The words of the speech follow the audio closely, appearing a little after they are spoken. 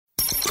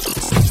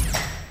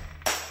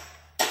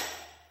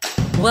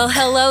Well,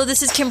 hello,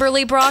 this is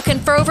Kimberly Brock, and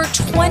for over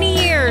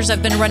 20 years,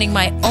 I've been running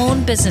my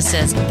own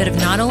businesses that have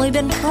not only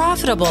been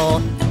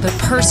profitable, but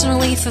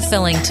personally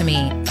fulfilling to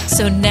me.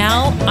 So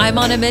now I'm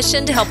on a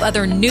mission to help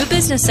other new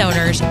business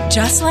owners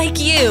just like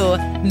you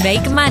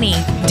make money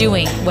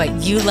doing what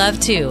you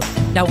love too.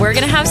 Now we're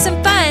going to have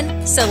some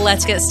fun, so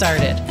let's get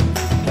started.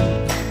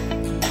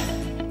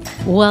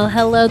 Well,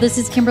 hello, this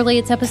is Kimberly.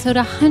 It's episode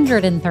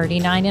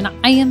 139, and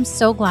I am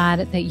so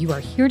glad that you are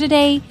here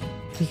today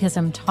because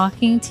I'm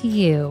talking to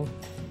you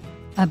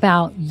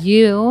about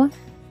you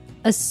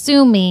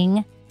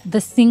assuming the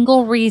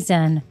single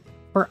reason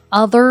for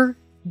other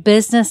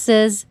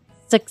businesses'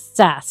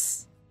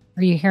 success.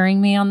 Are you hearing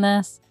me on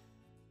this?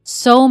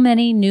 So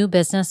many new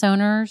business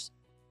owners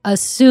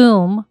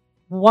assume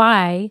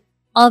why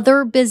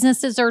other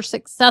businesses are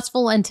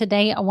successful. And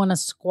today I want to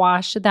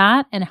squash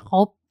that and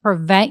help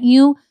prevent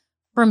you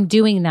from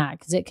doing that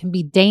because it can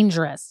be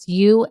dangerous,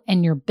 you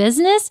and your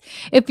business.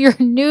 If you're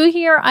new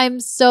here, I'm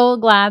so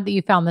glad that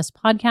you found this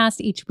podcast.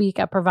 Each week,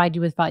 I provide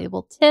you with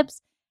valuable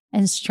tips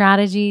and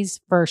strategies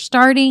for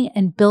starting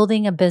and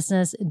building a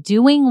business,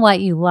 doing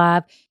what you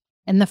love.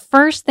 And the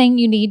first thing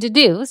you need to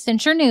do,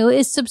 since you're new,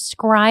 is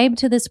subscribe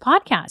to this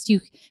podcast.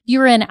 If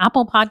you're in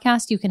Apple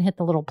Podcast, you can hit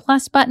the little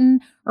plus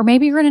button, or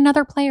maybe you're in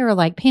another player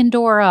like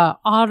Pandora,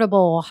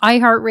 Audible,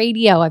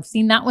 iHeartRadio. I've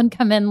seen that one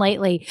come in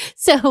lately.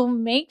 So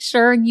make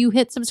sure you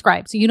hit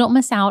subscribe so you don't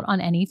miss out on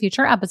any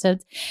future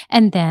episodes.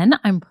 And then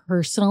I'm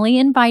personally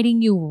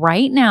inviting you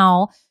right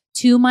now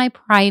to my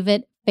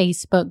private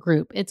Facebook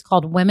group. It's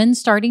called Women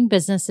Starting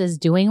Businesses,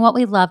 Doing What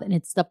We Love. And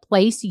it's the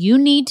place you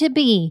need to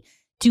be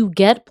to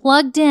get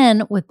plugged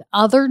in with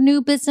other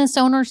new business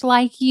owners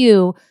like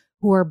you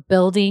who are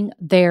building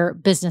their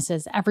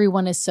businesses.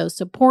 Everyone is so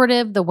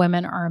supportive. The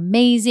women are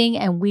amazing,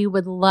 and we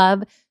would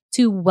love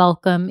to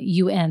welcome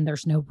you in.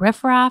 There's no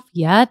riffraff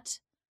yet.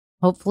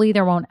 Hopefully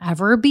there won't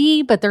ever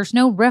be, but there's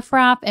no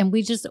riffraff, and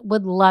we just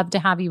would love to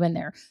have you in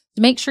there.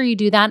 So make sure you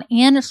do that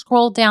and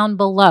scroll down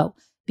below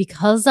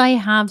because I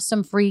have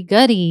some free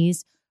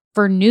goodies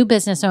for new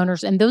business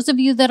owners and those of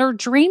you that are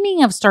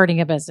dreaming of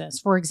starting a business.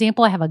 For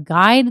example, I have a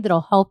guide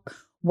that'll help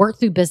work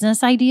through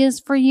business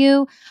ideas for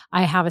you.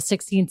 I have a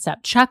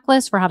 16-step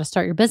checklist for how to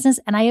start your business.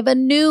 And I have a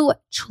new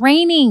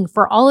training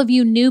for all of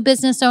you new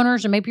business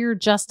owners, or maybe you're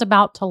just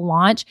about to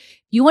launch.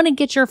 If you want to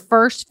get your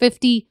first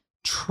 50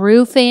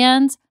 true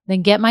fans,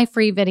 then get my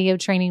free video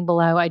training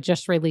below. I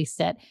just released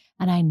it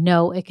and I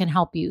know it can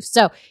help you.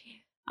 So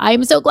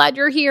I'm so glad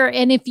you're here.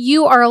 And if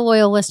you are a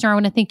loyal listener, I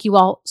want to thank you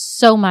all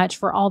so much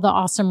for all the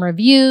awesome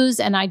reviews.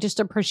 And I just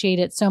appreciate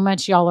it so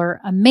much. Y'all are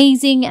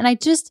amazing. And I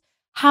just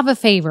have a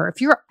favor. If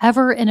you're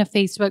ever in a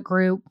Facebook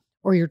group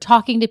or you're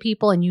talking to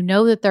people and you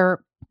know that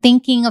they're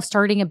thinking of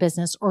starting a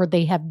business or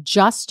they have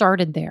just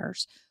started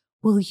theirs,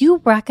 will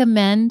you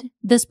recommend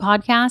this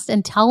podcast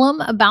and tell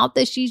them about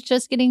the She's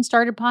Just Getting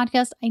Started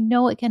podcast? I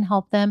know it can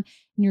help them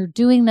and you're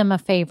doing them a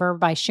favor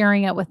by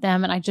sharing it with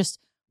them. And I just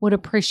would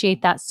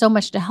appreciate that so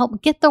much to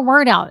help get the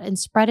word out and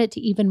spread it to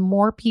even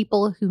more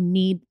people who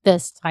need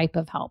this type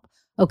of help.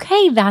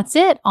 Okay, that's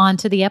it. On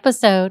to the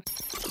episode.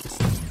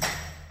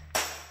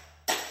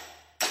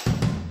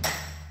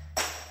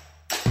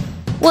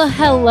 Well,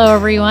 hello,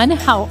 everyone.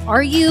 How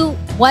are you?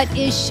 What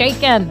is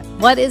shaking?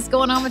 What is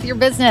going on with your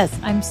business?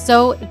 I'm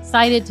so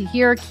excited to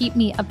hear. Keep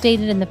me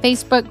updated in the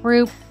Facebook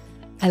group.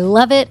 I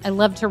love it. I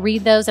love to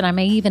read those, and I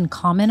may even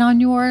comment on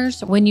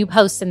yours when you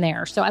post in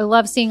there. So I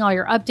love seeing all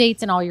your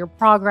updates and all your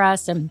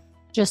progress, and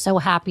just so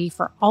happy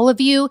for all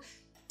of you.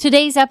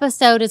 Today's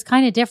episode is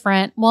kind of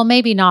different. Well,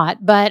 maybe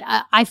not, but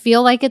I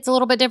feel like it's a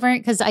little bit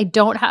different because I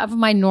don't have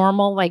my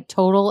normal,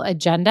 total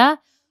agenda.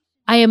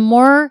 I am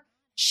more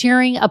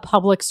sharing a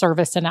public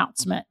service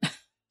announcement.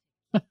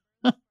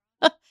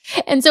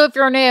 And so if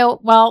you're new,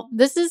 well,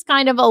 this is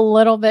kind of a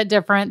little bit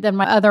different than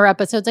my other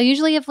episodes. I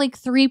usually have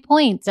 3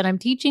 points and I'm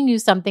teaching you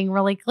something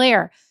really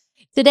clear.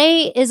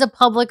 Today is a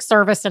public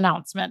service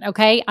announcement,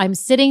 okay? I'm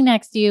sitting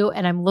next to you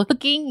and I'm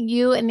looking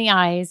you in the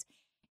eyes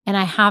and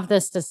I have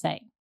this to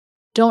say.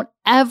 Don't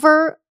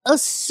ever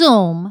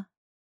assume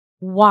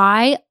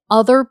why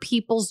other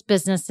people's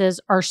businesses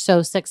are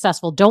so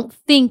successful. Don't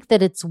think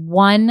that it's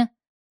one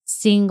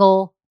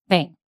single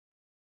thing.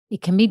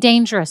 It can be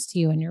dangerous to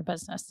you in your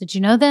business. Did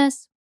you know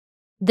this?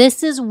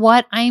 This is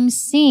what I'm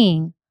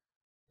seeing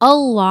a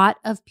lot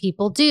of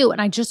people do.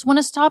 And I just want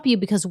to stop you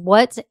because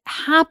what's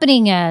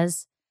happening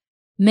is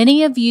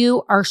many of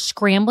you are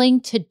scrambling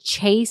to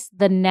chase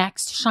the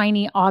next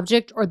shiny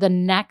object or the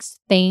next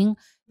thing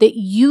that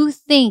you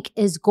think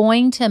is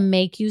going to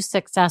make you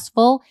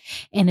successful.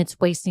 And it's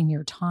wasting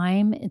your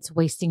time. It's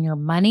wasting your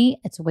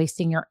money. It's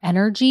wasting your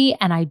energy.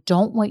 And I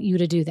don't want you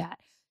to do that.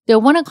 So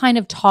I want to kind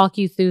of talk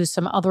you through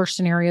some other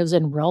scenarios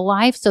in real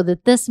life so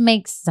that this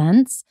makes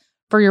sense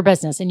for your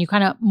business and you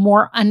kind of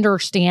more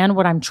understand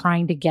what I'm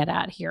trying to get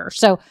at here.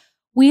 So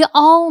we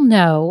all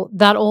know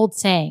that old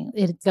saying.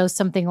 It goes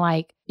something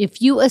like,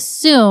 if you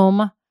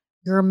assume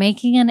you're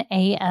making an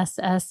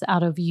ASS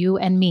out of you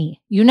and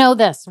me. You know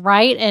this,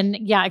 right? And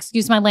yeah,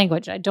 excuse my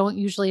language. I don't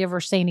usually ever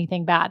say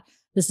anything bad.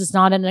 This is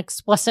not an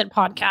explicit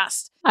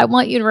podcast. I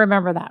want you to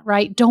remember that,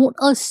 right? Don't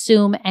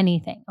assume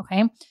anything,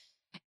 okay?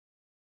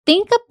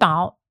 Think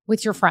about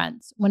with your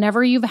friends,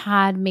 whenever you've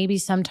had maybe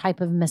some type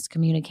of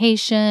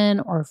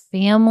miscommunication or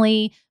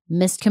family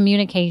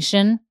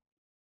miscommunication,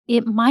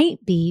 it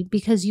might be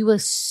because you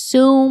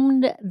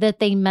assumed that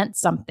they meant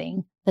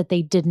something that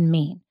they didn't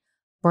mean.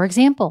 For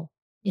example,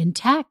 in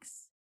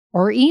text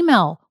or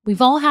email,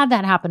 we've all had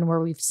that happen where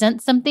we've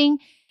sent something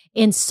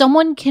and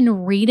someone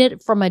can read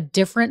it from a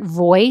different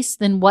voice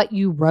than what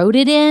you wrote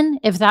it in,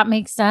 if that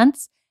makes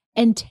sense,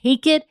 and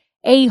take it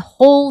a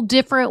whole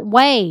different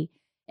way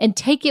and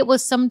take it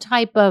with some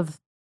type of,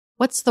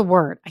 what's the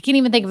word? I can't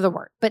even think of the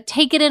word, but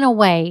take it in a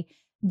way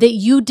that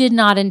you did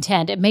not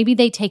intend. And maybe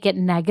they take it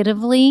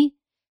negatively.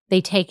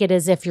 They take it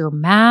as if you're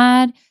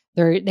mad.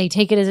 They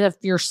take it as if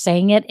you're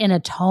saying it in a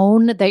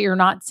tone that you're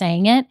not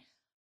saying it.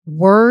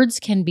 Words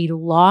can be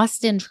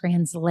lost in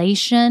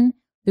translation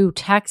through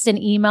text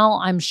and email.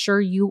 I'm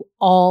sure you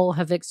all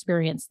have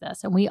experienced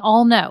this. And we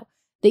all know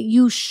that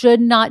you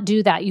should not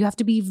do that. You have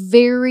to be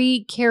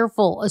very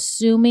careful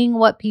assuming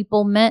what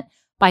people meant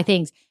by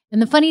things.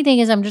 And the funny thing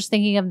is, I'm just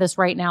thinking of this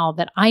right now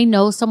that I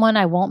know someone,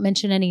 I won't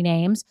mention any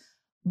names,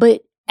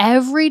 but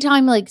every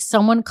time like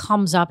someone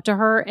comes up to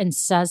her and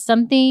says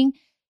something,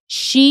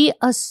 she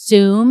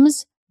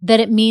assumes that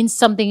it means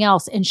something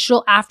else. And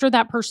she'll, after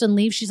that person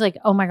leaves, she's like,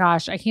 oh my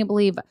gosh, I can't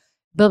believe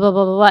blah, blah,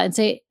 blah, blah,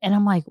 blah. And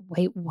I'm like,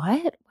 wait,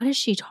 what? What is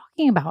she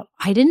talking about?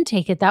 I didn't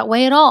take it that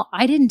way at all.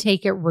 I didn't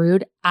take it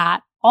rude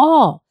at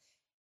all.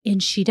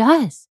 And she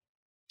does.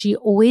 She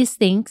always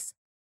thinks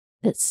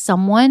that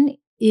someone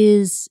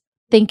is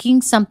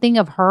thinking something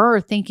of her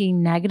or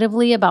thinking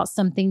negatively about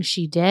something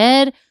she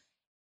did.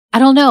 I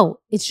don't know.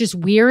 It's just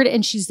weird.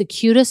 And she's the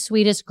cutest,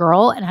 sweetest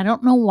girl. And I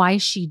don't know why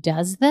she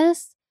does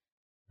this,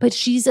 but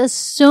she's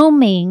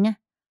assuming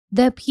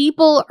that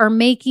people are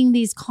making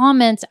these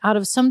comments out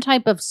of some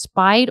type of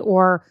spite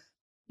or,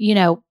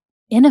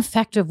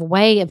 ineffective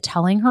way of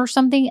telling her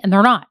something. And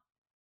they're not.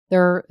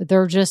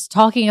 They're just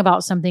talking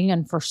about something.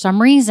 And for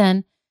some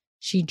reason,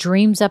 she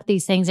dreams up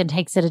these things and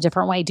takes it a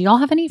different way. Do y'all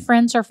have any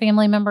friends or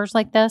family members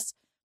like this?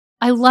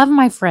 I love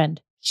my friend.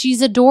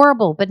 She's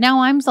adorable. But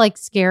now I'm like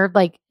scared.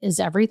 Like, is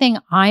everything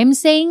I'm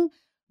saying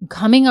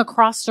coming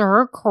across to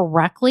her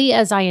correctly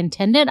as I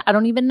intended? I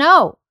don't even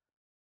know.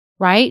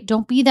 Right?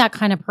 Don't be that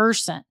kind of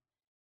person.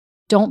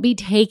 Don't be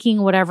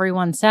taking what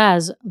everyone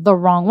says the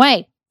wrong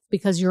way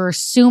because you're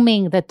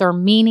assuming that they're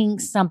meaning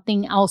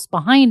something else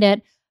behind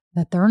it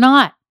that they're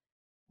not.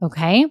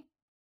 Okay?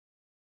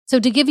 So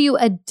to give you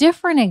a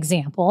different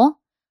example,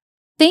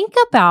 think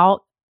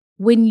about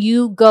when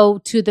you go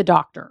to the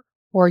doctor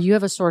or you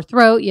have a sore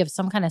throat, you have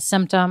some kind of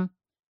symptom,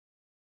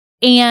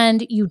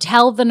 and you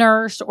tell the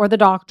nurse or the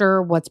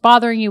doctor what's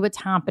bothering you,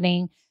 what's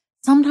happening.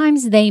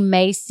 Sometimes they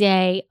may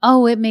say,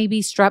 oh, it may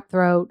be strep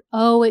throat.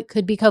 Oh, it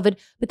could be COVID.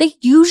 But they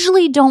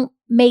usually don't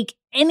make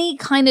any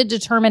kind of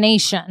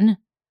determination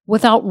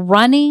without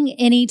running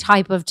any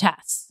type of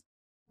tests,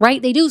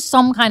 right? They do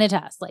some kind of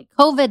test, like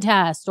COVID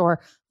test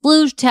or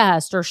flu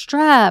test or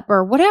strep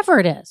or whatever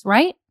it is,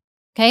 right?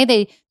 Okay,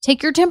 they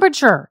take your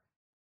temperature.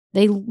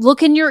 They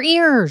look in your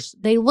ears.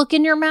 They look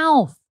in your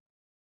mouth.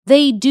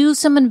 They do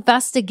some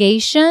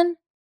investigation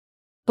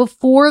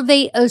before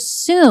they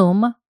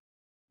assume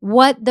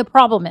what the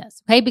problem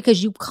is, okay?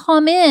 Because you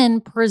come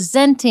in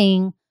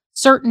presenting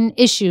certain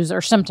issues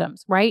or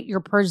symptoms, right?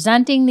 You're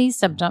presenting these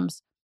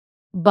symptoms,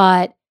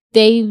 but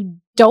they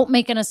don't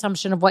make an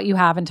assumption of what you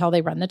have until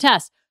they run the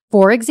test.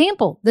 For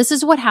example, this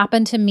is what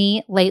happened to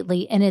me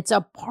lately, and it's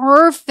a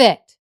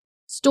perfect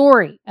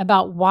story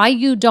about why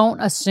you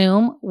don't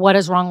assume what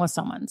is wrong with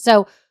someone.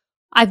 So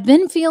I've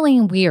been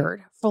feeling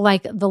weird for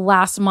like the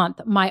last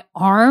month. My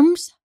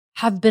arms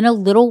have been a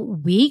little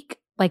weak,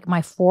 like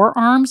my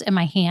forearms and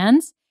my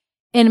hands.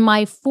 And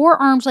my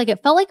forearms, like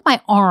it felt like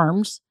my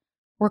arms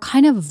were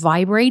kind of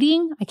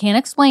vibrating. I can't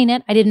explain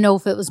it. I didn't know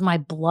if it was my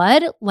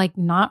blood, like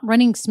not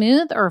running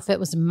smooth, or if it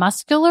was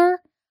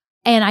muscular.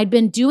 And I'd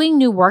been doing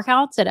new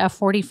workouts at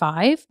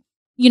F45,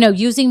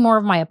 using more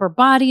of my upper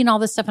body and all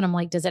this stuff. And I'm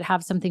like, does it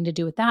have something to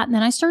do with that? And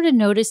then I started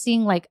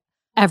noticing like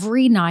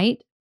every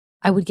night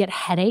I would get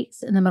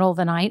headaches in the middle of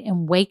the night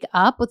and wake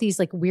up with these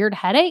like weird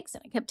headaches.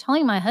 And I kept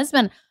telling my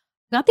husband,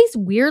 I got these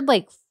weird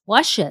like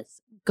flushes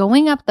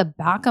going up the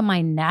back of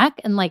my neck,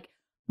 and like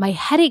my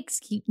headaches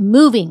keep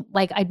moving.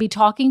 Like I'd be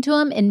talking to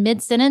him in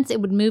mid-sentence,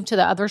 it would move to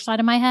the other side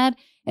of my head,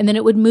 and then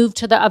it would move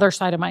to the other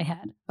side of my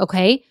head.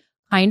 Okay.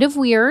 Kind of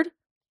weird.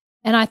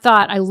 And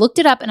I looked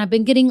it up, and I've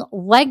been getting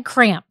leg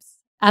cramps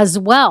as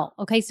well.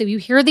 Okay. So you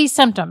hear these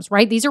symptoms,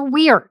 right? These are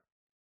weird.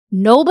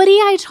 Nobody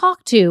I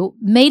talked to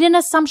made an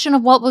assumption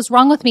of what was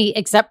wrong with me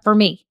except for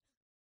me.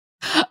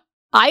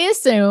 I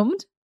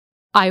assumed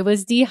I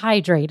was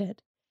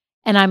dehydrated.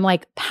 And I'm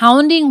like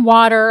pounding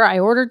water. I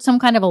ordered some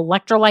kind of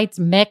electrolytes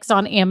mix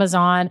on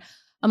Amazon.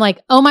 I'm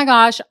like, oh my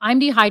gosh, I'm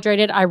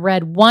dehydrated. I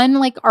read one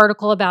like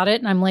article about it,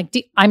 and I'm like,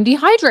 I'm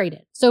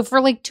dehydrated. So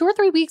for like 2 or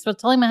 3 weeks, I was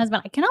telling my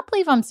husband, I cannot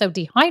believe I'm so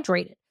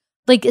dehydrated.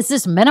 Like, is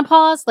this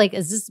menopause? Like,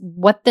 is this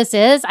what this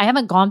is? I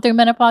haven't gone through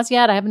menopause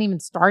yet. I haven't even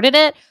started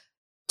it.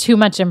 too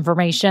much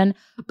information,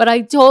 but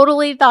I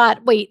totally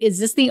thought, wait, is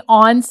this the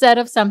onset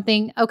of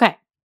something? Okay.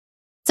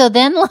 So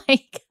then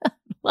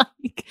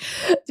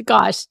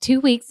gosh, 2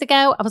 weeks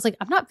ago, I was like,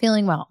 I'm not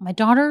feeling well. My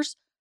daughter's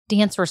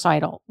dance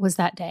recital was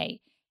that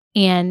day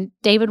and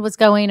David was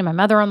going and my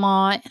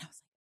mother-in-law. And I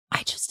was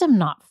like, I just am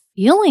not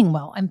feeling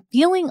well. I'm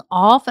feeling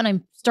off and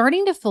I'm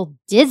starting to feel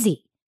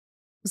dizzy.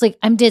 I was like,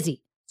 I'm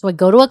dizzy. So I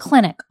go to a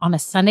clinic on a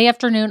Sunday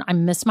afternoon. I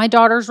miss my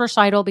daughter's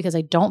recital because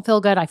I don't feel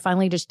good. I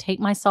finally just take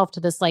myself to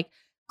this like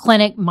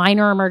clinic,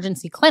 minor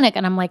emergency clinic.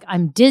 And I'm like,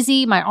 I'm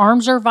dizzy. My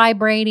arms are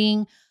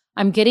vibrating.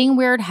 I'm getting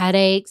weird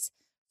headaches.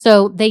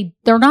 So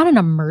they're not an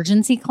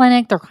emergency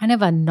clinic. They're kind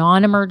of a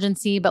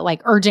non-emergency, but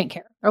like urgent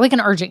care. They're like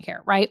an urgent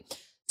care, right?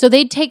 So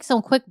they'd take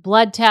some quick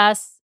blood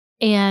tests.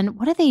 And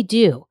what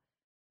do?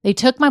 They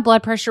took my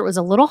blood pressure. It was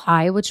a little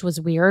high, which was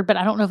weird, but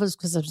I don't know if it was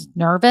because I was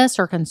nervous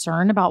or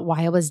concerned about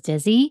why I was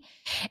dizzy.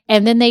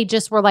 And then they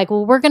just were like,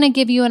 well, we're going to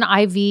give you an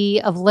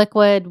IV of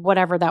liquid,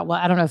 whatever that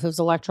was. I don't know if it was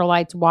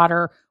electrolytes,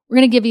 water. We're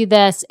going to give you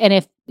this. And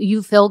if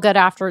you feel good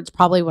after, it's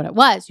probably what it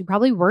was. You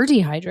probably were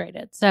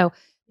dehydrated. So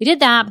we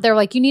did that. But they're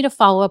like, you need to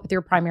follow up with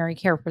your primary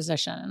care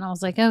physician. And I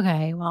was like,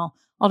 okay, well,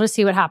 I'll just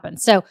see what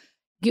happens. So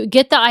you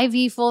get the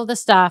IV full of the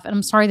stuff. And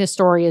I'm sorry the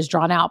story is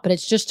drawn out, but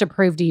it's just to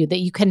prove to you that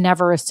you can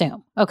never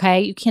assume.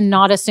 Okay. You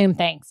cannot assume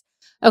things.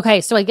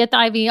 Okay. So I get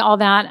the IV, all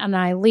that, and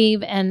I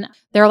leave and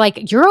they're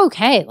like, you're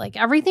okay. Like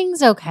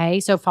everything's okay.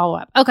 So follow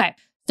up. Okay.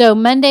 So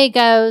Monday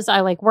goes, I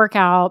like work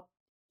out.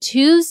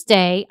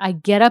 Tuesday, I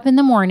get up in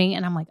the morning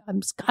and I'm like, I've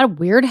just got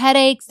weird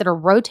headaches that are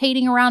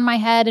rotating around my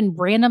head in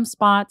random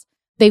spots.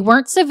 They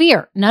weren't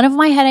severe. None of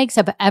my headaches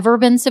have ever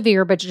been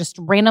severe, but just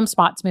random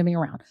spots moving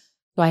around.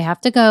 So I have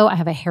to go. I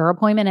have a hair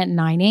appointment at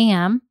 9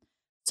 a.m.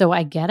 So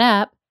I get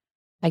up,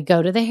 I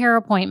go to the hair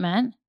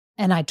appointment,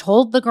 and I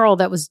told the girl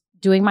that was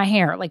doing my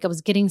hair, like I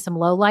was getting some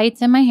low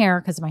lights in my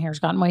hair because my hair's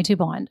gotten way too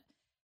blonde.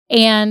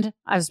 And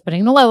I was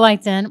putting the low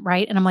lights in,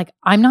 right? And I'm like,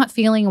 I'm not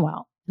feeling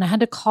well. And I had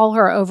to call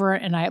her over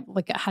and I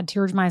had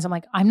tears in my eyes. I'm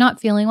like, I'm not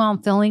feeling well.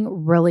 I'm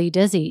feeling really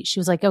dizzy. She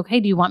was like, okay,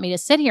 do you want me to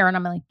sit here? And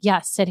I'm like,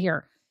 yes, sit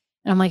here.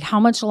 And I'm like, how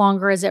much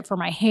longer is it for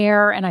my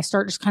hair? And I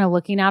start just kind of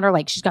looking at her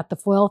like she's got the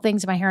foil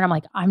things in my hair. And I'm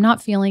like, I'm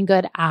not feeling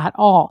good at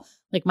all.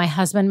 Like my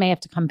husband may have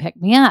to come pick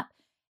me up.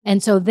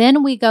 And so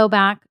then we go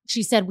back.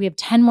 She said, we have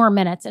 10 more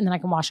minutes and then I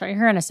can wash out your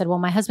hair. And I said, well,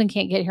 my husband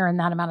can't get here in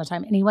that amount of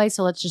time anyway.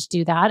 So let's just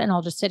do that. And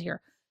I'll just sit here.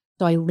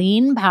 So I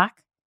lean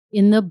back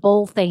in the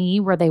bowl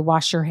thingy where they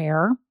wash your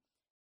hair.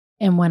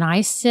 And when I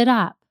sit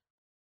up,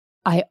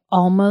 I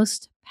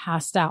almost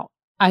passed out.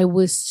 I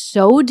was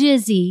so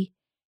dizzy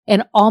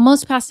and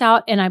almost passed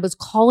out. And I was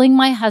calling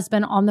my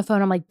husband on the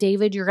phone. I'm like,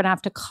 David, you're going to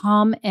have to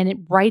come.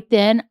 And right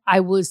then I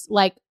was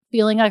like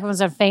feeling like I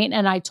was a faint.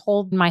 And I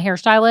told my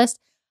hairstylist,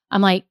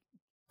 I'm like,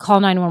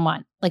 call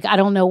 911. Like, I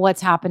don't know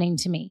what's happening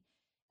to me.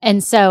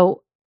 And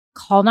so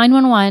call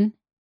 911.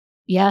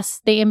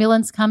 Yes, the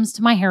ambulance comes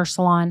to my hair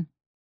salon.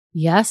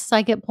 Yes,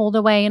 I get pulled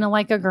away in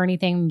a gurney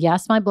thing.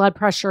 Yes, my blood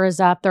pressure is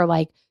up. They're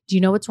like, do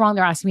you know what's wrong?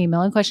 They're asking me a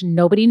million questions.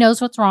 Nobody knows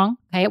what's wrong.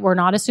 Okay. We're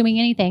not assuming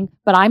anything,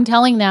 but I'm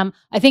telling them,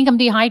 I think I'm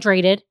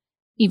dehydrated,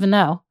 even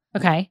though,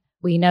 okay,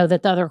 we know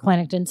that the other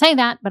clinic didn't say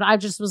that, but I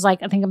just was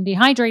like, I think I'm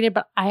dehydrated,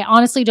 but I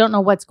honestly don't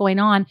know what's going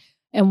on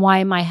and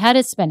why my head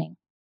is spinning.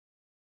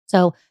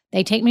 So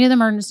they take me to the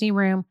emergency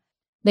room.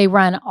 They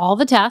run all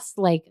the tests,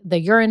 like the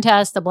urine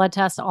test, the blood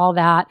test, all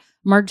that.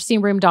 Emergency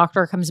room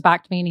doctor comes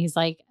back to me and he's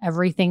like,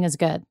 everything is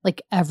good.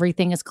 Like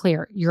everything is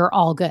clear. You're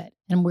all good.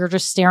 And we're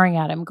just staring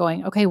at him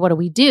going, okay, what do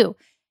we do?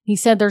 He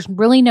said, there's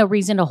really no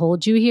reason to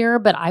hold you here,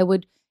 but I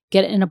would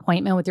get an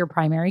appointment with your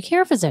primary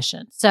care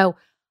physician. So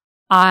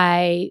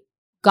I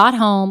got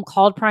home,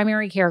 called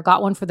primary care,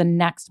 got one for the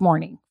next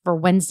morning, for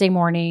Wednesday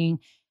morning,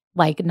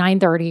 like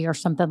 9:30 or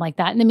something like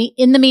that.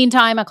 In the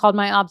meantime, I called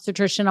my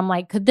obstetrician. I'm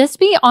like, could this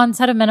be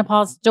onset of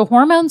menopause? Do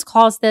hormones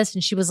cause this?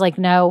 And she was like,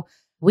 no,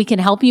 we can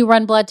help you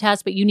run blood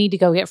tests, but you need to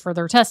go get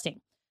further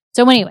testing.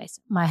 So anyways,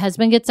 my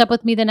husband gets up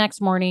with me the next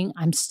morning.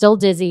 I'm still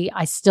dizzy.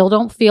 I still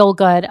don't feel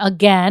good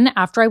again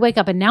after I wake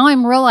up. And now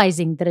I'm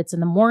realizing that it's in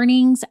the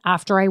mornings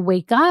after I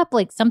wake up,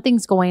 like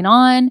something's going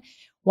on.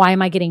 Why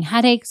am I getting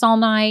headaches all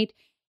night?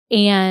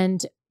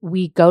 And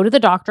we go to the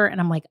doctor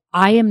and I'm like,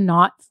 I am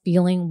not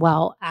feeling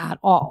well at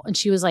all. And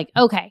she was like,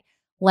 okay,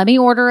 let me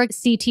order a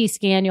CT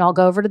scan. You all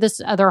go over to this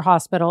other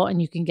hospital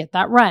and you can get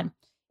that run.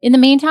 In the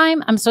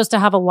meantime, I'm supposed to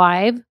have a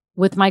live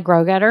with my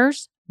Grow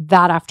Getters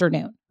that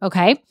afternoon.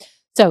 Okay.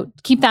 So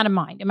keep that in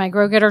mind. And my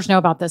Grow Getters know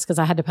about this because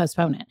I had to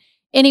postpone it.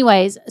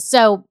 Anyways,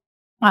 so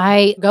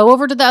I go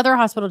over to the other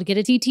hospital to get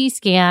a CT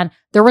scan.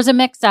 There was a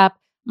mix up.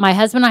 My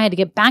husband and I had to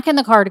get back in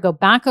the car to go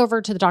back over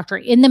to the doctor.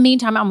 In the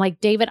meantime, I'm like,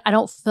 David, I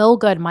don't feel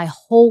good. My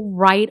whole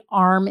right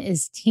arm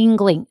is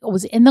tingling. I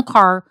was in the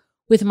car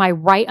with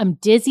I'm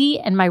dizzy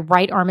and my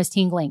right arm is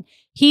tingling.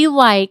 He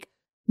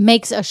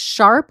makes a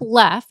sharp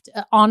left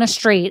on a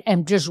straight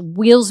and just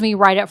wheels me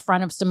right up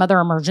front of some other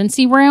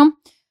emergency room.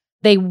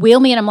 They wheel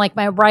me and I'm like,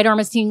 my right arm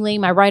is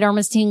tingling. My right arm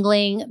is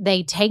tingling.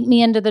 They take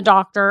me into the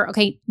doctor.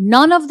 Okay.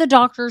 None of the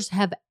doctors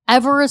have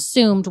ever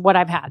assumed what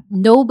I've had.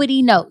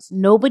 Nobody knows.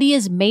 Nobody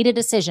has made a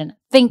decision.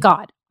 Thank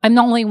God. I'm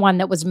the only one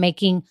that was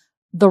making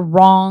the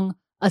wrong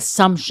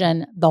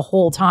assumption the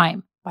whole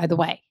time, by the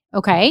way.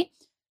 Okay.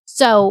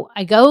 So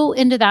I go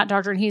into that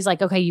doctor and he's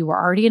like, okay, you were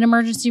already in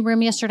emergency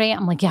room yesterday.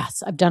 I'm like,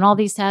 yes, I've done all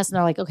these tests. And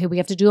they're like, okay, we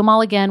have to do them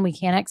all again. We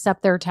can't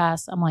accept their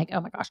tests. I'm like,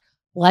 oh my gosh,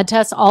 blood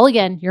tests all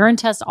again, urine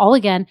tests all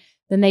again.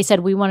 Then they said,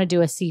 we want to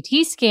do a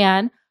CT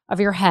scan of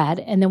your head.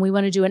 And then we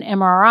want to do an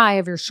MRI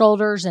of your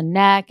shoulders and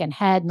neck and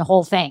head and the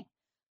whole thing.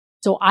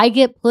 So I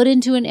get put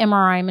into an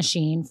MRI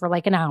machine for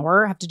like an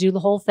hour. I have to do the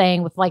whole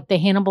thing with like the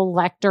Hannibal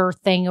Lecter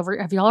thing over.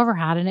 Have y'all ever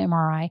had an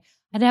MRI? I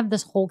had to have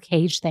this whole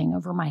cage thing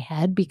over my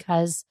head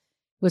because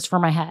it was for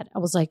my head. I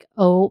was like,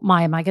 oh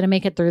my, am I going to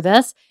make it through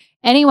this?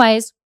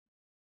 Anyways,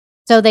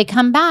 so they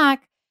come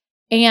back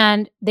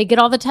and they get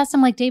all the tests.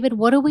 I'm like, David,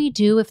 what do we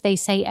do if they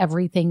say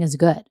everything is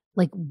good?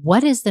 Like,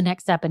 what is the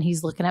next step? And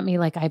he's looking at me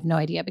like I have no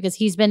idea because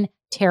he's been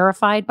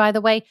terrified, by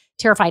the way,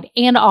 terrified.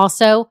 And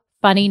also,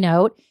 funny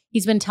note,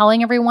 he's been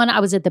telling everyone I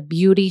was at the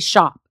beauty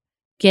shop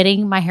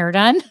getting my hair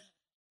done.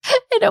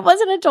 And it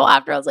wasn't until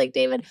after I was like,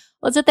 David,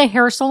 was at the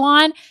hair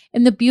salon?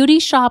 And the beauty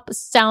shop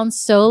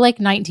sounds so like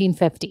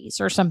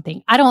 1950s or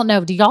something. I don't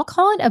know. Do y'all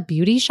call it a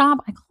beauty shop?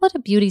 I call it a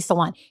beauty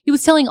salon. He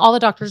was telling all the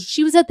doctors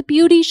she was at the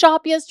beauty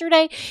shop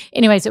yesterday.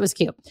 Anyways, it was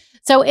cute.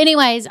 So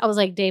anyways, I was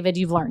like, David,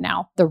 you've learned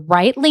now. The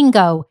right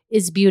lingo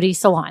is beauty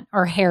salon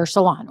or hair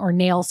salon or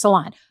nail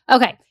salon.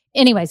 Okay.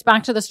 Anyways,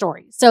 back to the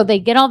story. So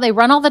they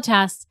run all the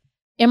tests,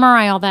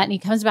 MRI, all that. And he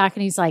comes back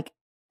and he's like,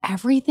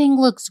 everything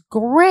looks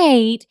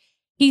great.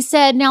 He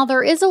said, now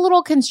there is a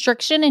little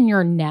constriction in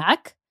your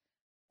neck.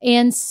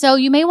 And so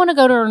you may want to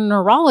go to a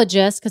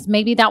neurologist because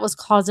maybe that was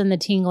causing the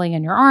tingling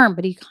in your arm.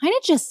 But he kind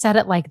of just said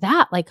it like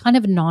that, like kind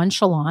of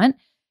nonchalant.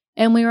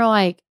 And we were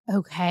like,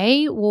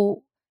 okay,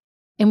 well,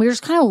 and we were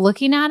just kind of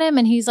looking at him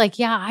and he's like,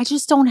 yeah, I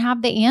just don't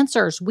have the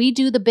answers. We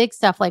do the big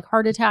stuff like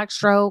heart attack,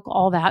 stroke,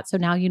 all that. So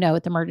now,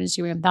 at the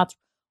emergency room, that's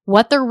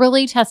what they're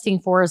really testing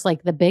for is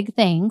like the big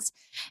things.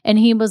 And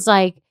he was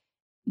like,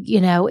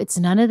 it's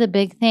none of the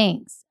big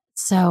things.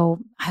 So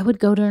I would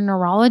go to a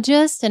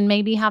neurologist and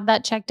maybe have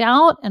that checked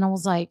out. And I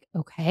was like,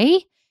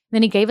 okay.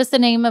 Then he gave us the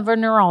name of a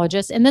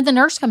neurologist. And then the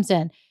nurse comes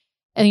in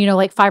and,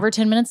 like 5 or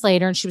 10 minutes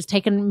later, and she was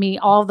taking me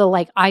all the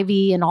like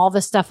IV and all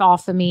the stuff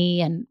off of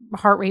me and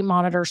heart rate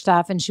monitor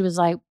stuff. And she was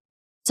like,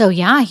 so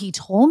yeah, he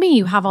told me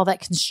you have all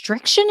that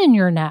constriction in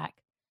your neck.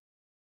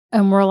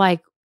 And we're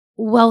like,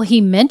 well,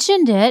 he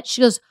mentioned it.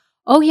 She goes,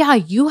 oh yeah,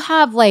 you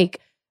have like,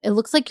 it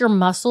looks like your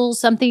muscles,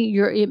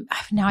 something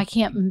now I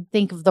can't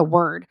think of the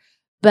word.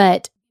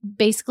 But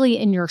basically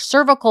in your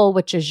cervical,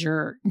 which is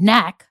your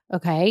neck,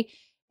 okay,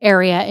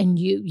 area, and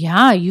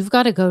you've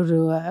got to go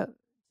to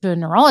a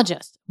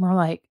neurologist. And we're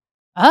like,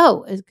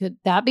 oh, could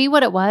that be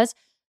what it was?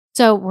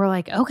 So we're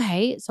like,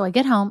 okay. So I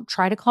get home,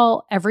 try to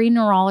call every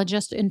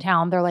neurologist in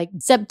town. They're like,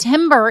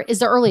 September is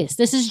the earliest.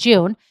 This is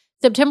June.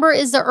 September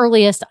is the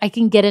earliest I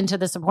can get into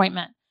this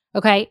appointment.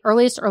 Okay,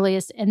 earliest.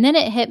 And then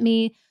it hit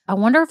me. I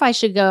wonder if I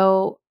should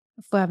go.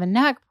 If I have a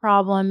neck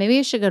problem, maybe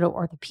I should go to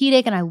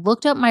orthopedic. And I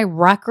looked up my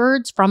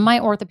records from my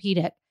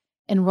orthopedic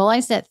and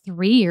realized that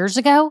 3 years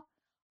ago,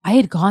 I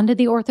had gone to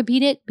the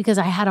orthopedic because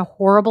I had a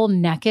horrible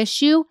neck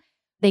issue.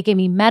 They gave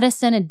me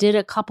medicine and did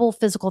a couple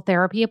physical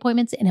therapy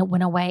appointments and it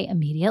went away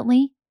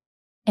immediately.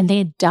 And they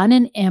had done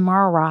an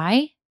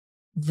MRI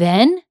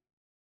then.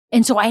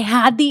 And so I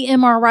had the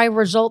MRI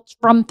results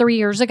from 3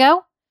 years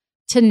ago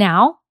to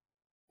now.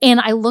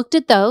 And I looked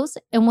at those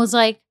and was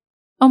like,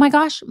 oh my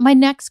gosh, my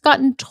neck's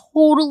gotten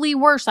totally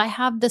worse. I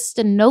have the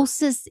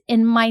stenosis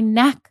in my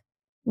neck,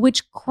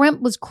 which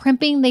was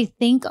crimping, they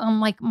think, on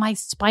like my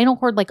spinal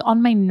cord, like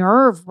on my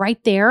nerve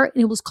right there.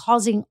 And it was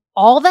causing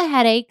all the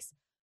headaches,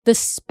 the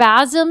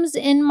spasms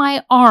in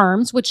my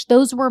arms, which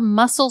those were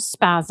muscle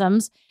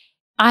spasms.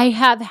 I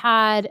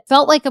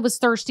felt like I was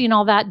thirsty and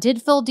all that,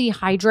 did feel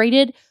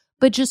dehydrated,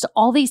 but just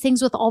all these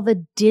things with all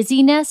the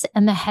dizziness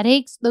and the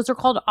headaches, those are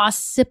called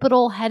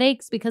occipital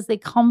headaches because they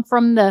come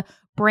from the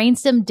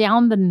brainstem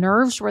down the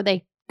nerves where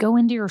they go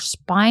into your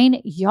spine.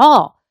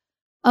 Y'all,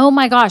 oh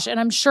my gosh. And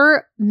I'm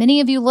sure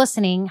many of you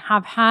listening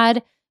have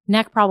had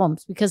neck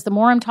problems because the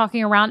more I'm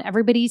talking around,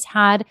 everybody's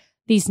had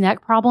these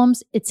neck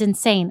problems. It's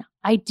insane.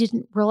 I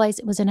didn't realize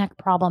it was a neck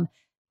problem.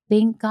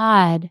 Thank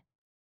God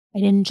I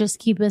didn't just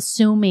keep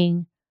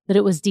assuming that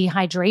it was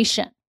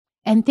dehydration.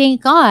 And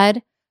thank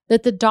God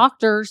that the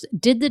doctors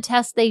did the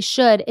test they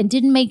should and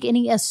didn't make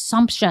any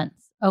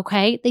assumptions.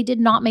 Okay. They did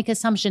not make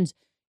assumptions.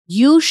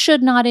 You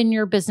should not in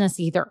your business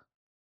either.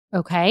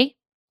 Okay.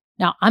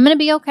 Now I'm going to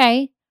be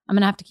okay. I'm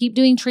going to have to keep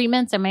doing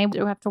treatments. I may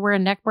have to wear a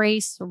neck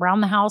brace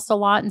around the house a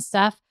lot and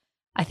stuff.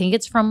 I think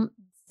it's from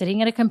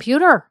sitting at a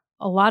computer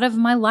a lot of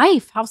my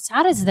life. How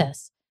sad is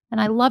this? And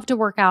I love to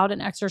work out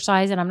and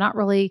exercise, and I'm not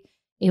really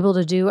able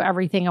to do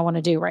everything I want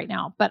to do right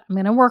now, but I'm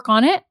going to work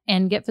on it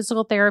and get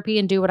physical therapy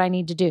and do what I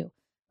need to do.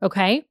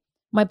 Okay.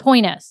 My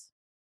point is,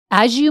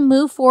 as you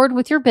move forward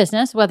with your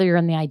business, whether you're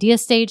in the idea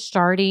stage,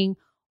 starting,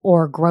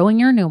 or growing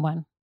your new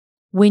one,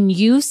 when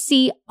you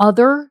see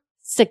other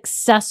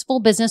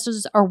successful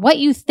businesses or what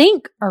you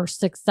think are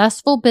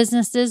successful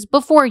businesses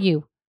before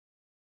you,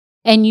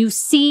 and you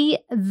see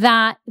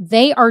that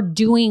they are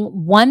doing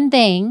one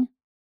thing,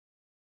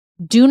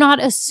 do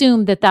not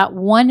assume that that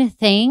one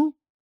thing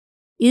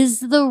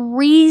is the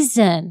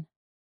reason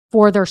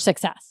for their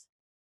success.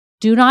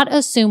 Do not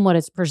assume what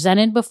is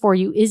presented before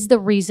you is the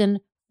reason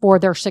for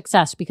their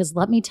success, because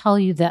let me tell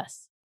you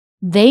this.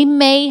 They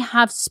may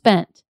have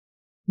spent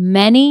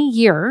many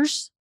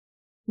years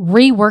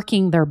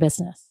reworking their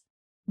business.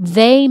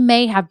 They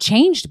may have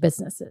changed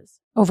businesses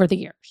over the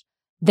years.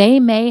 They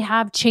may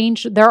have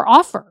changed their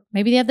offer.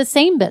 Maybe they have the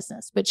same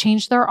business, but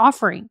changed their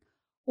offering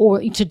or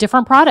to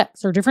different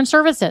products or different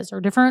services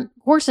or different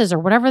courses or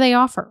whatever they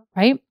offer,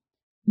 right?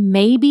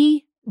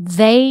 Maybe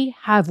they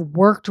have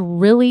worked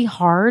really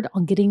hard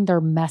on getting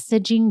their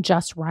messaging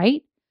just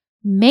right.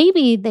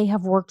 Maybe they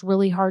have worked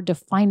really hard to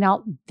find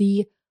out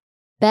the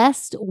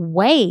best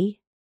way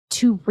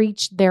to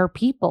reach their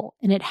people.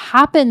 And it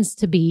happens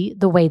to be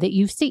the way that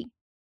you see.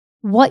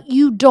 What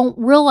you don't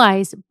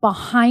realize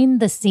behind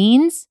the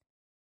scenes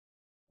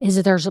is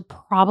that there's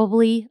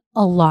probably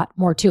a lot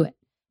more to it.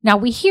 Now,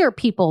 we hear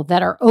people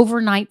that are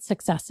overnight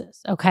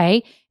successes,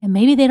 okay? And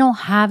maybe they don't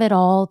have it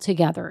all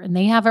together and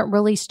they haven't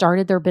really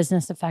started their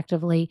business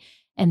effectively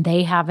and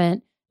they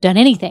haven't done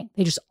anything.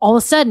 They just all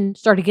of a sudden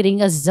started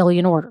getting a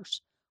zillion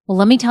orders. Well,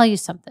 let me tell you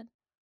something.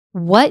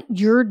 What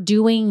you're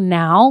doing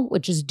now,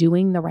 which is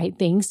doing the right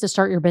things to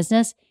start your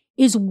business,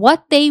 is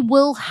what they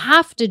will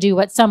have to do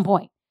at some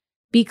point,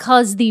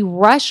 because the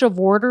rush of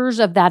orders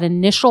of that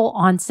initial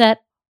onset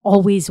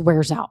always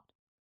wears out.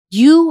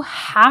 You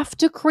have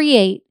to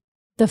create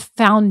the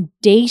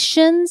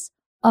foundations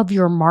of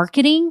your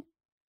marketing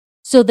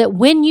so that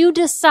when you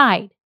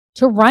decide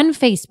to run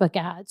Facebook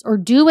ads or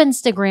do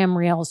Instagram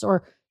reels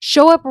or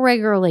show up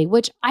regularly,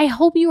 which I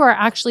hope you are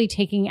actually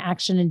taking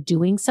action and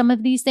doing some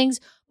of these things.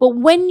 But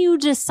when you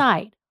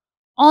decide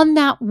on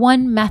that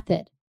one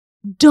method,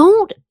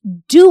 don't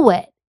do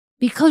it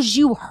because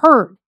you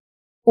heard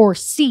or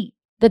see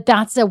that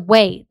that's a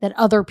way that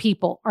other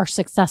people are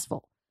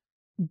successful.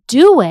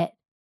 Do it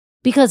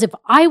because if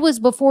I was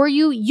before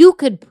you, you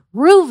could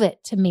prove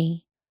it to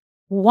me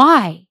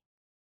why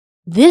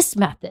this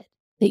method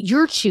that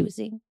you're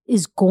choosing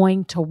is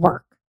going to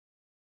work.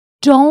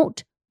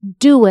 Don't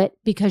do it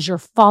because you're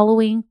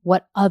following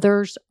what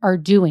others are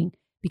doing,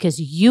 because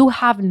you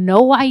have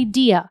no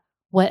idea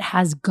what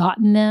has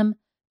gotten them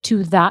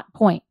to that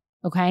point,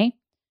 okay?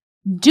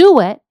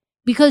 Do it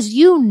because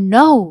you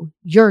know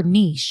your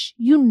niche.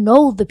 You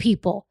know the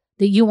people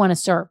that you want to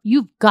serve.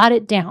 You've got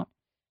it down.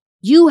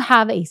 You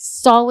have a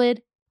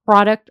solid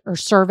product or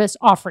service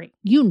offering.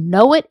 You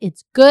know it.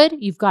 It's good.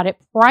 You've got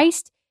it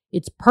priced.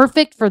 It's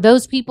perfect for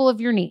those people of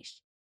your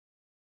niche.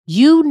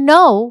 You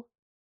know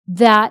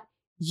that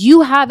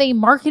you have a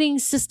marketing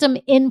system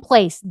in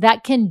place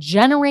that can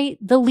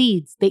generate the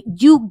leads that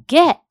you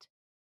get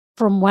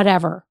from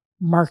whatever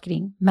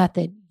marketing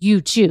method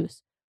you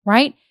choose,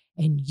 right?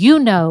 And you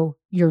know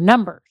your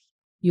numbers.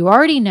 You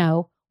already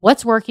know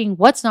what's working,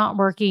 what's not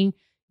working.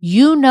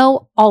 You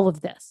know all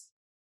of this.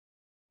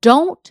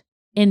 Don't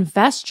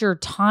invest your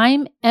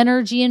time,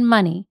 energy, and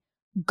money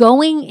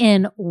going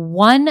in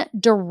one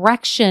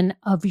direction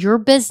of your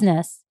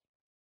business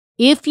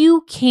if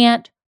you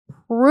can't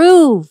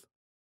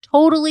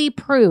totally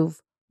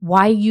prove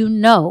why you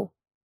know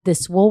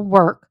this will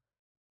work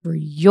for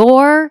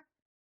your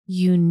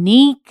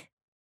unique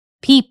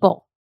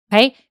people,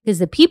 okay? Because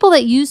the people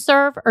that you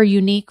serve are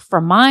unique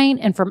from mine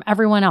and from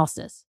everyone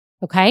else's,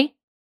 okay?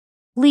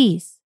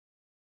 Please,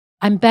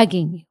 I'm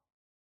begging you,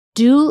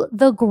 do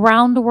the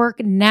groundwork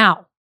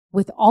now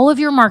with all of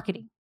your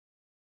marketing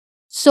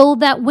so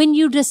that when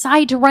you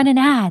decide to run an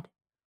ad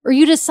or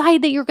you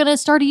decide that you're going to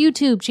start a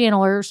YouTube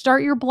channel or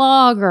start your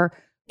blog or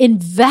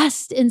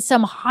invest in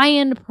some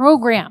high-end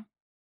program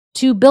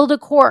to build a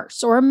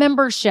course or a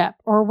membership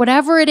or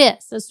whatever it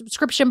is, a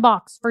subscription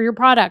box for your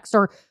products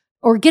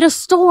or get a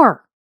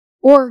store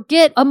or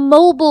get a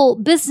mobile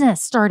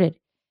business started,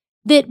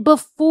 that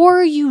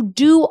before you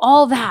do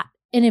all that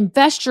and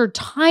invest your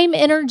time,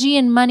 energy,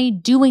 and money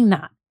doing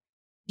that,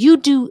 you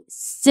do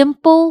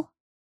simple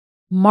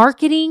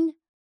marketing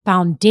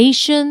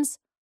foundations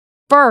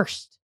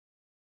first.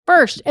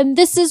 And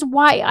this is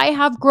why I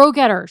have Grow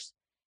Getters,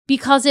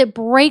 because it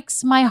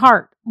breaks my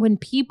heart when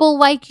people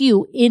like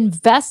you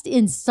invest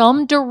in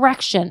some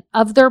direction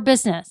of their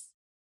business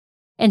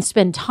and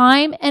spend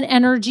time and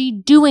energy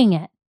doing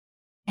it,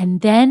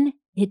 and then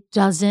it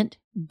doesn't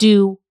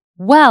do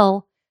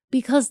well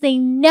because they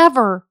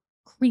never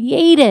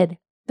created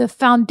the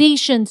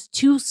foundations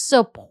to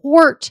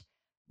support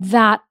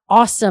that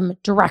awesome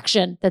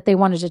direction that they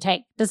wanted to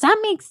take. Does that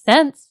make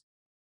sense?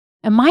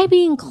 Am I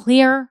being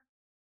clear?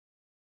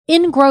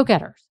 In Grow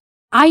Getters,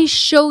 I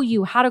show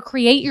you how to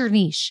create your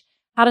niche,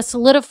 how to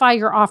solidify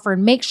your offer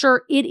and make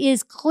sure it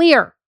is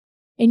clear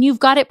and you've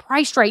got it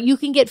priced right. You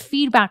can get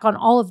feedback on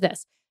all of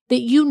this,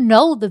 that you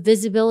know the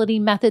visibility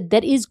method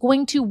that is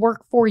going to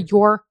work for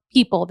your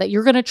people, that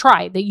you're going to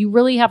try, that you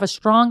really have a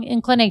strong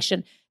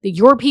inclination, that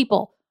your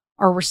people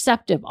are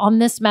receptive on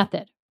this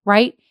method,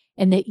 right?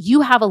 And that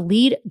you have a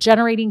lead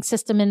generating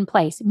system in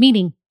place,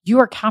 meaning you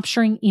are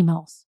capturing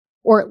emails.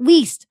 or at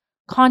least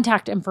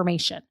contact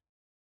information.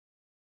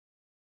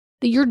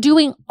 That you're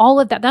doing all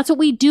of that. That's what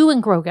we do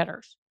in Grow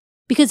Getters.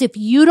 Because if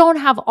you don't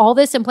have all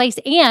this in place,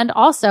 and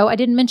also I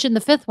didn't mention the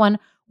fifth one,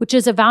 which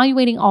is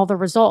evaluating all the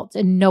results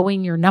and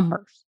knowing your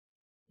numbers.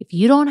 If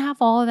you don't have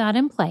all of that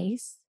in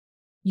place,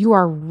 you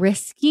are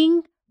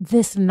risking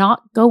this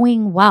not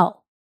going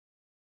well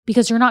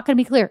because you're not going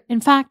to be clear. In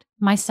fact,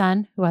 my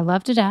son, who I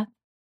love to death,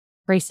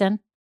 Grayson,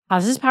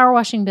 has his power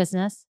washing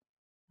business.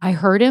 I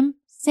heard him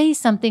say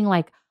something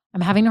like,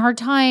 I'm having a hard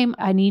time.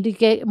 I need to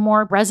get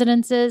more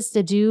residences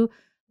to do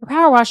the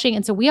power washing.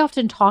 And so we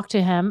often talk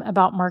to him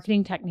about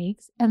marketing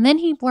techniques. And then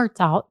he blurts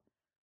out,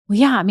 well,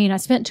 yeah, I mean, I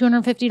spent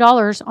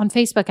 $250 on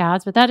Facebook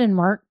ads, but that didn't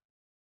work.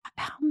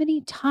 How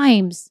many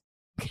times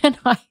can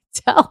I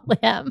tell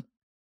him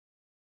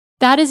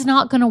that is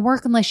not going to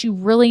work unless you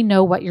really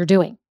know what you're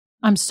doing?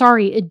 I'm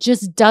sorry, it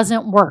just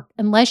doesn't work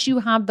unless you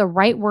have the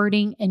right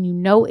wording and you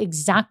know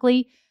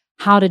exactly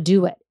how to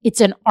do it.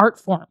 It's an art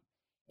form.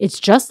 It's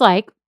just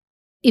like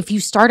if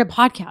you start a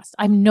podcast.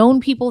 I've known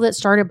people that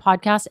started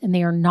podcasts and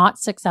they are not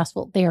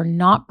successful. They are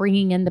not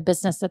bringing in the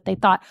business that they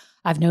thought.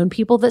 I've known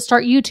people that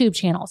start YouTube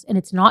channels and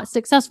it's not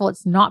successful.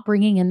 It's not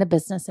bringing in the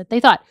business that they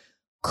thought.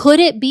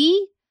 Could it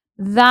be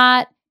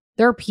that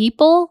their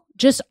people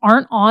just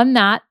aren't on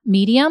that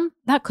medium?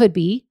 That could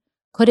be.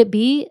 Could it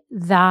be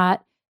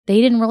that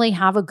they didn't really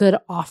have a good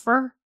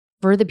offer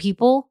for the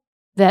people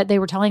that they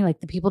were telling,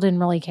 like the people didn't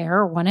really care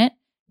or want it?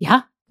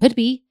 Yeah, could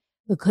be.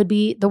 It could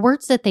be the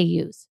words that they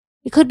use.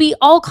 It could be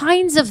all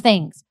kinds of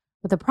things.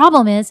 But the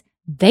problem is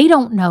they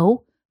don't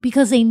know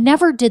because they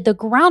never did the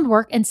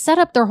groundwork and set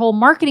up their whole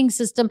marketing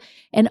system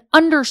and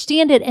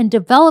understand it and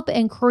develop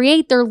and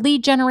create their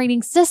lead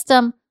generating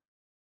system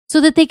so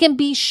that they can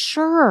be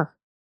sure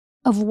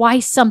of why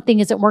something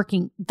isn't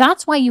working.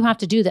 That's why you have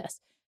to do this,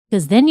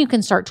 because then you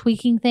can start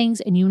tweaking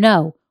things and you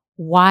know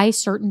why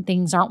certain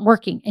things aren't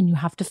working and you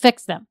have to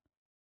fix them.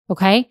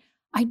 Okay?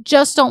 I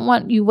just don't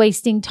want you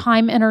wasting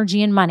time,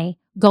 energy, and money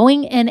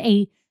going in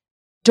a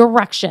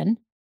direction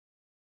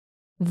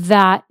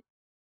that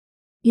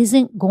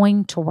isn't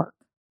going to work.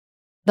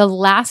 The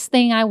last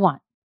thing I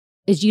want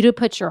is you to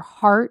put your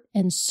heart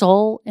and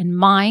soul and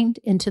mind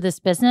into this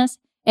business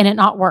and it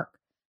not work.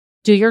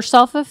 Do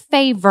yourself a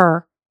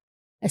favor.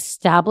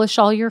 Establish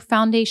all your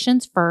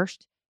foundations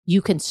first.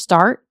 You can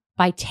start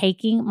by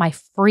taking my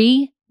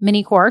free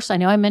mini course. I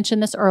know I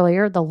mentioned this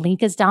earlier. The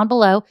link is down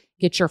below.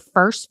 Get your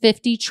first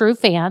 50 true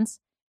fans.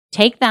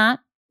 Take that.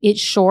 It's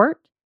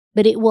short,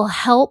 but it will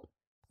help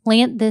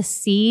plant this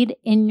seed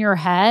in your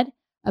head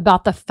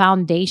about the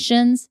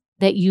foundations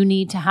that you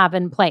need to have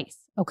in place,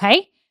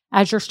 okay?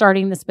 As you're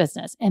starting this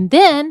business. And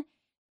then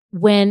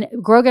when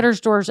Grow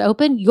Getters doors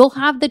open, you'll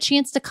have the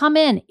chance to come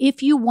in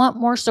if you want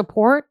more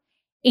support.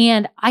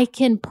 And I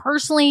can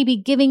personally be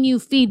giving you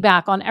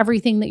feedback on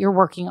everything that you're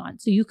working on.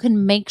 So you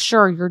can make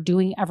sure you're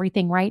doing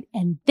everything right.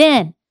 And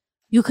then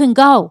you can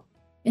go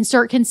and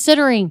start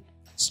considering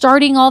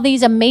starting all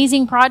these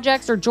amazing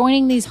projects or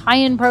joining these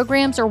high-end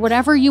programs or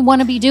whatever you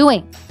want to be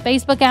doing,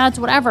 Facebook ads,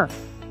 whatever.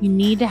 You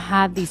need to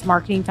have these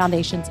marketing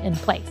foundations in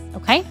place,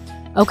 okay?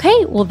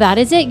 Okay, well, that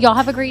is it. Y'all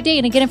have a great day.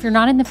 And again, if you're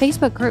not in the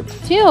Facebook group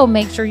too,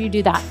 make sure you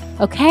do that.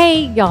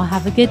 Okay, y'all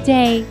have a good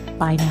day.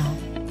 Bye now.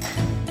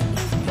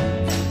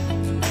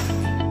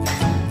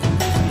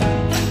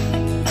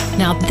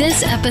 Now,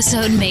 this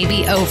episode may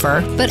be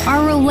over, but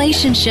our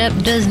relationship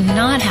does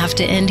not have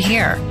to end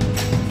here.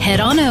 Head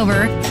on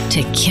over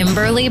to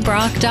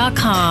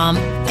KimberlyBrock.com.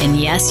 And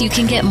yes, you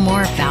can get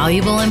more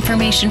valuable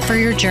information for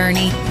your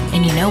journey.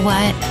 And you know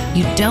what?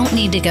 You don't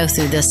need to go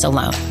through this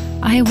alone.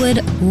 I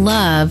would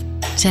love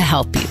to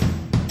help you.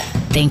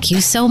 Thank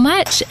you so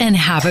much and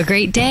have a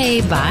great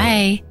day.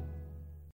 Bye.